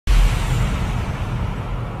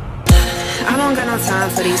don't got no time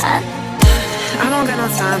for these. I don't got no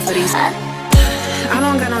time for these. I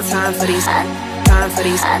don't got no time for these. Time for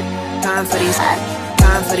these. Time for these.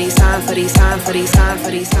 Time for these. Time for these. Time for these. Time for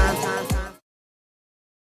these. Time.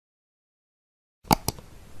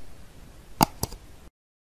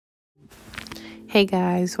 Hey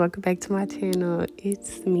guys, welcome back to my channel.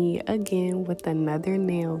 It's me again with another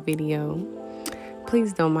nail video.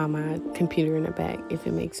 Please don't mind my computer in the back if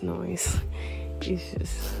it makes noise. It's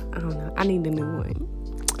just, I don't know, I need a new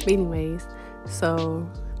one. But anyways, so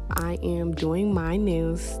I am doing my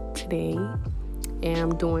nails today and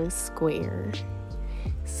I'm doing square.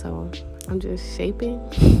 So I'm just shaping,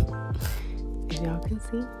 as y'all can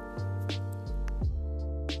see.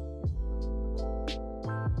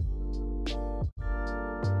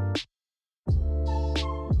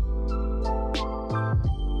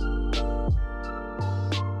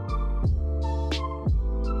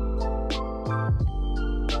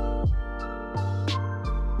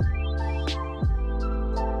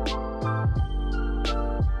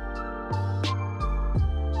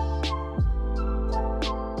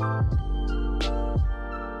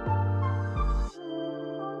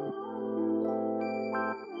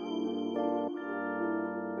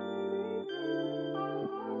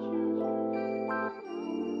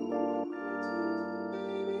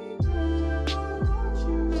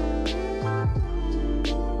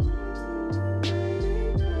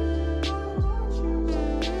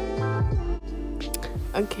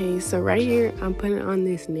 Okay, so right here I'm putting on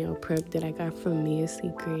this nail prep that I got from Mia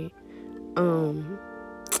Secret.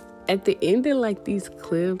 At the end of like these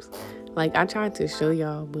clips, like I tried to show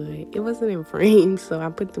y'all, but it wasn't in frame, so I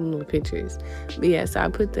put them little pictures. But yeah, so I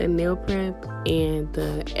put the nail prep and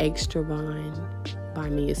the extra bond by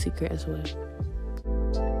Mia Secret as well.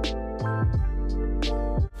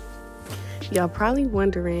 Y'all probably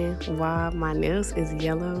wondering why my nails is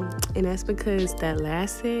yellow, and that's because that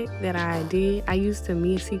last set that I did, I used the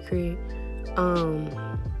Mia Secret,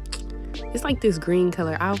 it's like this green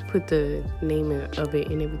color. I'll put the name of it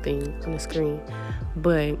and everything on the screen,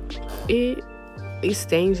 but it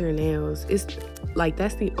stains your nails. It's like,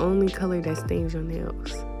 that's the only color that stains your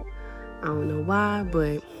nails. I don't know why,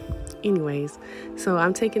 but anyways, so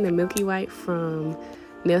I'm taking the Milky White from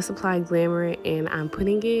Nail Supply Glamour and I'm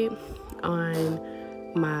putting it on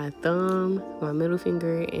my thumb, my middle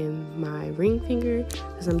finger, and my ring finger,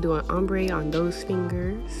 because I'm doing ombre on those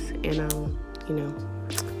fingers, and I'm, you know,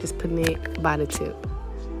 just putting it by the tip.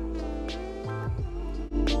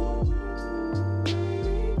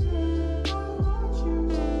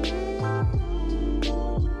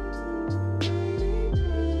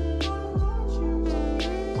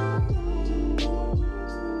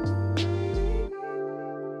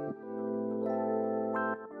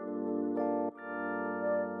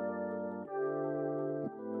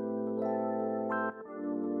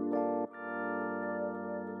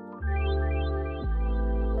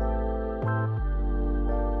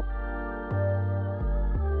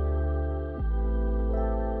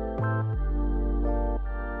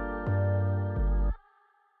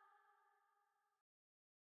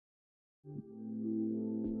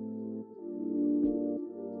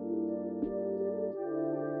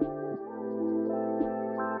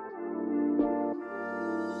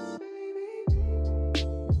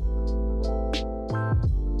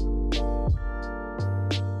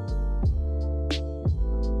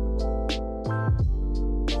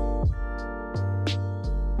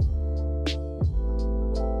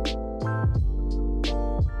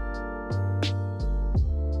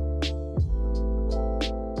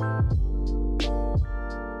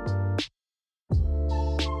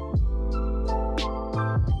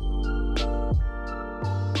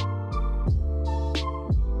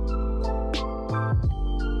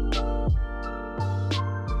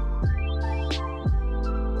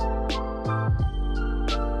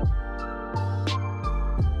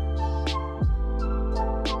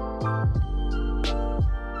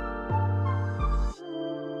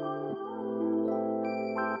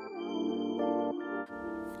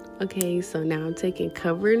 Okay, so now I'm taking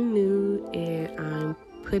Cover Nude and I'm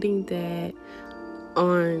putting that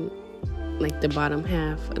on like the bottom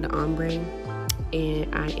half of the ombre,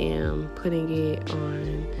 and I am putting it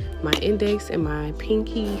on my index and my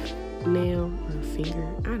pinky nail or finger.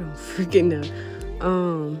 I don't freaking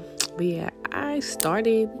know. But yeah, I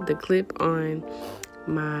started the clip on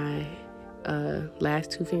my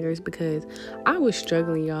last two fingers because I was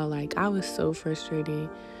struggling, y'all. Like, I was so frustrated.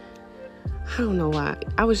 I don't know why.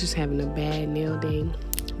 I was just having a bad nail day,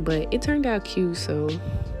 but it turned out cute, so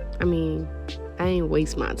I mean, I ain't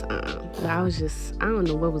waste my time. But I don't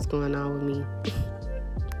know what was going on with me.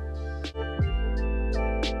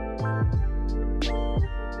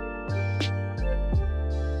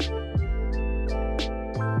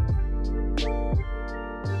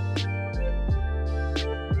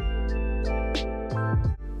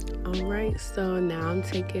 Alright, so now I'm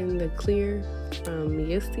taking the clear from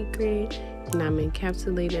Your Secret and I'm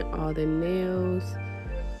encapsulating all the nails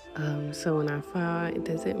so when I file it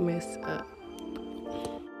doesn't mess up.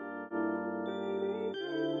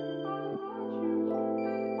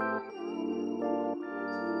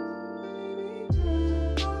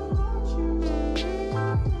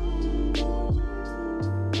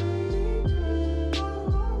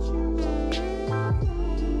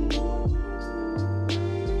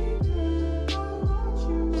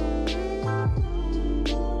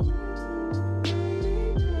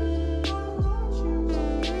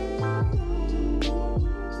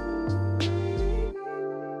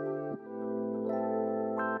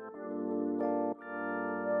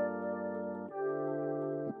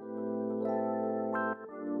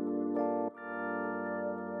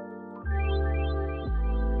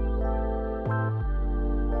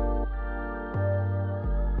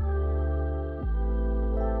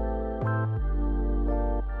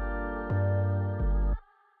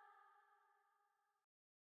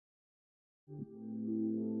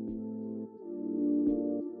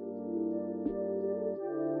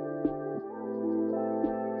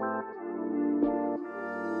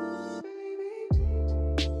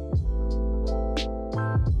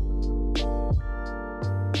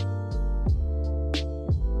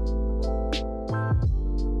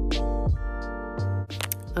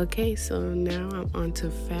 Okay, so now I'm on to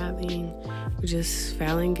filing. Just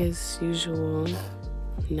filing as usual,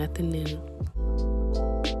 nothing new.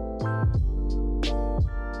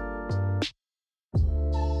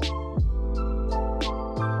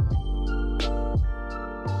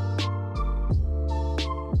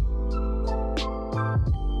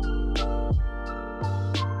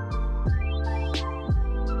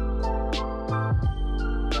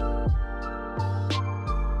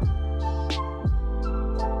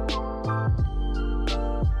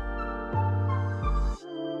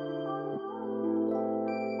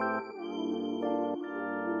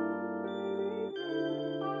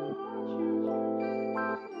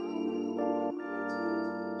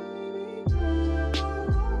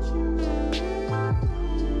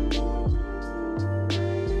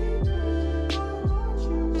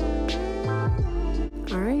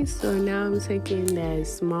 Alright, so now I'm taking that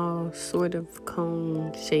small sort of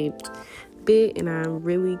cone shaped bit and I'm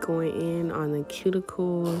really going in on the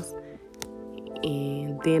cuticles,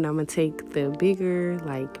 and then I'm gonna take the bigger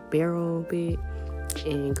like barrel bit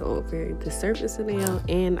and go over the surface of the nail,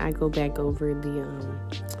 and I go back over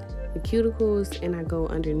the cuticles, and I go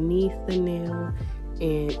underneath the nail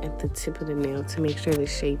and at the tip of the nail to make sure the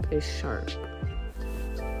shape is sharp.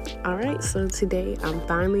 Alright, so today I'm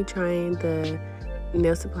finally trying the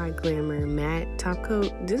Nail Supply Glamour matte top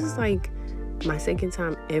coat. This is like my second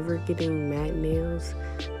time ever getting matte nails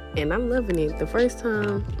and I'm loving it. The first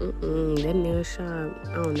time, that nail shop,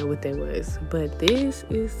 I don't know what that was, but this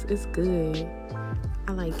is good.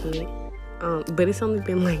 I like it. But it's only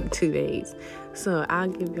been like 2 days, so I'll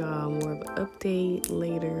give y'all more of an update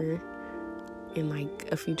later in like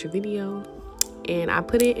a future video. And I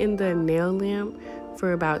put it in the nail lamp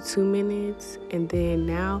for about 2 minutes, and then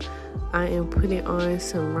now I am putting on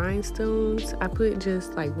some rhinestones. I put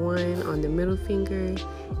just like one on the middle finger,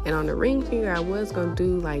 and on the ring finger I was gonna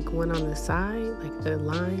do like one on the side, like a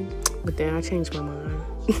line, but then I changed my mind.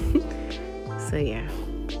 So yeah.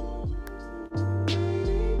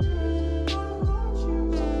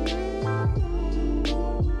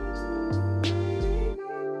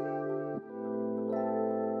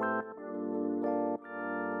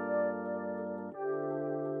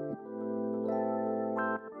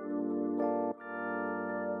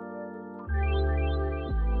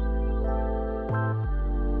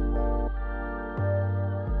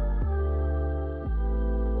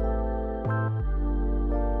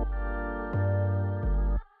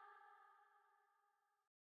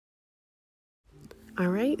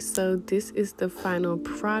 Alright, so this is the final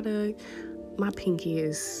product. My pinky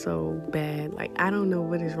is so bad. Like, I don't know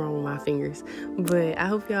what is wrong with my fingers. But I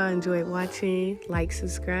hope y'all enjoyed watching. Like,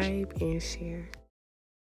 subscribe, and share.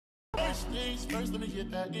 First things first, let me get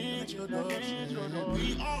that introduction.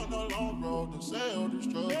 We on a long road to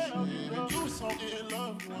self-destruction. You so in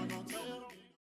love, you wanna tell.